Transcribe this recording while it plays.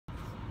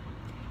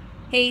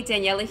Hey,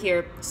 Daniela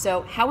here.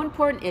 So, how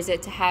important is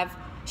it to have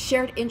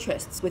shared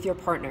interests with your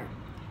partner?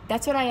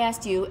 That's what I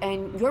asked you,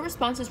 and your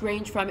responses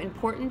range from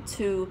important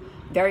to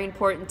very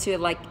important to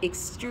like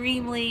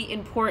extremely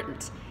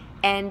important.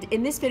 And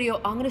in this video,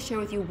 I'm going to share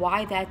with you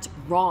why that's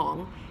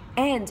wrong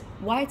and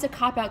why it's a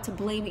cop out to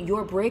blame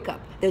your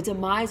breakup, the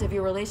demise of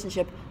your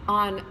relationship,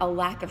 on a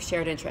lack of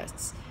shared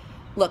interests.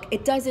 Look,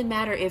 it doesn't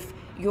matter if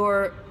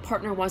your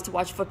partner wants to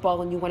watch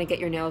football and you want to get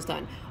your nails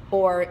done,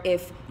 or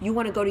if you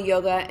want to go to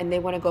yoga and they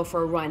want to go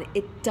for a run.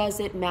 It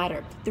doesn't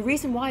matter. The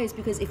reason why is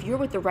because if you're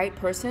with the right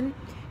person,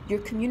 you're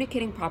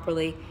communicating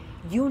properly,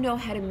 you know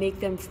how to make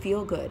them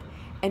feel good,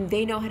 and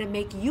they know how to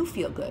make you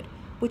feel good,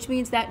 which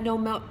means that no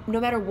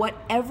matter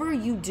whatever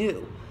you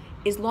do,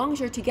 as long as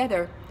you're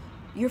together,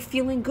 you're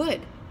feeling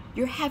good.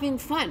 You're having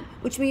fun,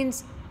 which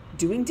means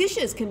doing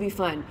dishes can be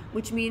fun,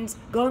 which means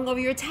going over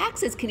your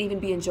taxes can even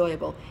be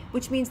enjoyable,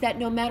 which means that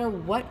no matter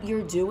what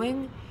you're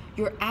doing,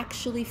 you're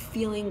actually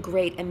feeling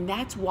great. And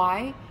that's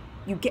why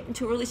you get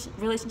into a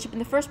relationship in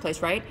the first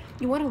place, right?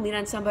 You want to lean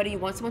on somebody, you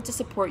want someone to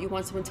support you,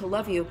 want someone to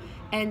love you,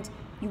 and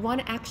you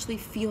want to actually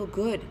feel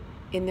good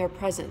in their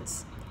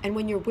presence. And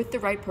when you're with the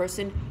right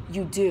person,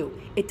 you do.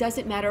 It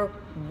doesn't matter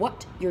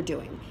what you're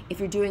doing, if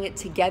you're doing it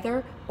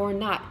together or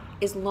not,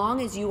 as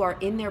long as you are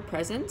in their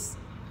presence,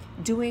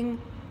 doing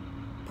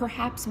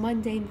perhaps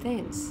mundane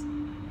things,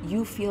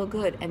 you feel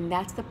good, and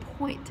that's the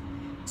point.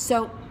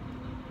 So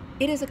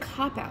it is a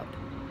cop-out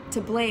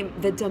to blame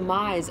the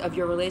demise of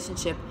your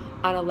relationship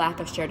on a lack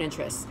of shared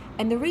interests.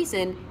 And the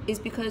reason is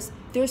because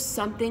there's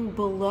something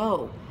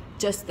below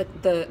just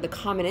the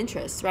common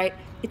interests, right?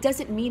 It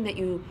doesn't mean that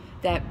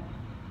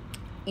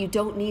you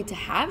don't need to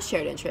have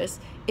shared interests.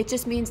 It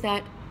just means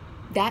that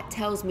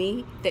tells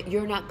me that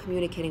you're not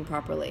communicating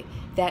properly,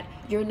 that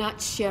you're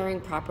not sharing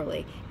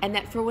properly, and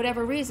that for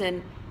whatever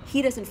reason,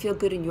 he doesn't feel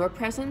good in your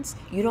presence,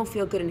 you don't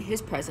feel good in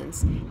his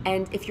presence.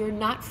 And if you're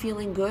not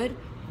feeling good,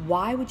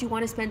 why would you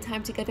want to spend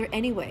time together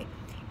anyway?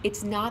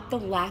 It's not the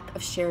lack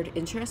of shared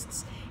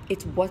interests,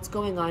 it's what's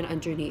going on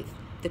underneath,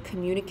 the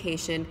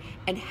communication,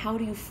 and how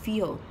do you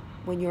feel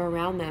when you're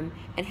around them,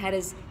 and how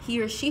does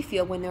he or she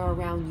feel when they're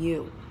around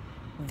you?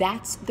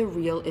 That's the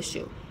real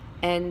issue.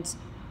 And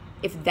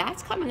if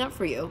that's coming up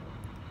for you,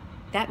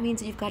 that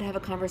means that you've got to have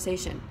a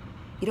conversation.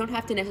 You don't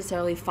have to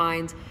necessarily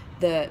find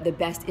the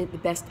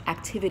best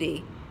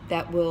activity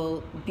that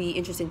will be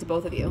interesting to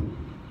both of you.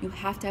 You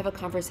have to have a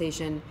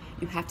conversation.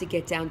 You have to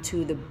get down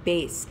to the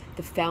base,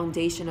 the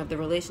foundation of the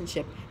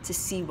relationship to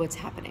see what's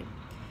happening.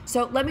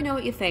 So let me know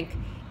what you think.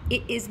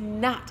 It is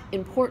not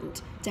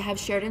important to have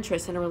shared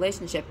interests in a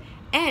relationship,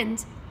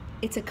 and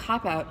it's a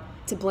cop-out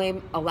to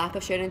blame a lack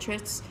of shared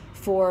interests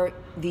for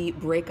the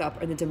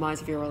breakup or the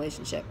demise of your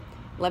relationship.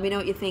 Let me know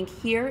what you think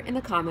here in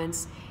the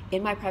comments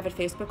in my private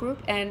Facebook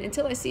group, and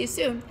until I see you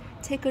soon,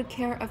 take good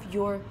care of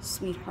your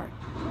sweetheart.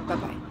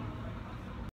 Bye-bye.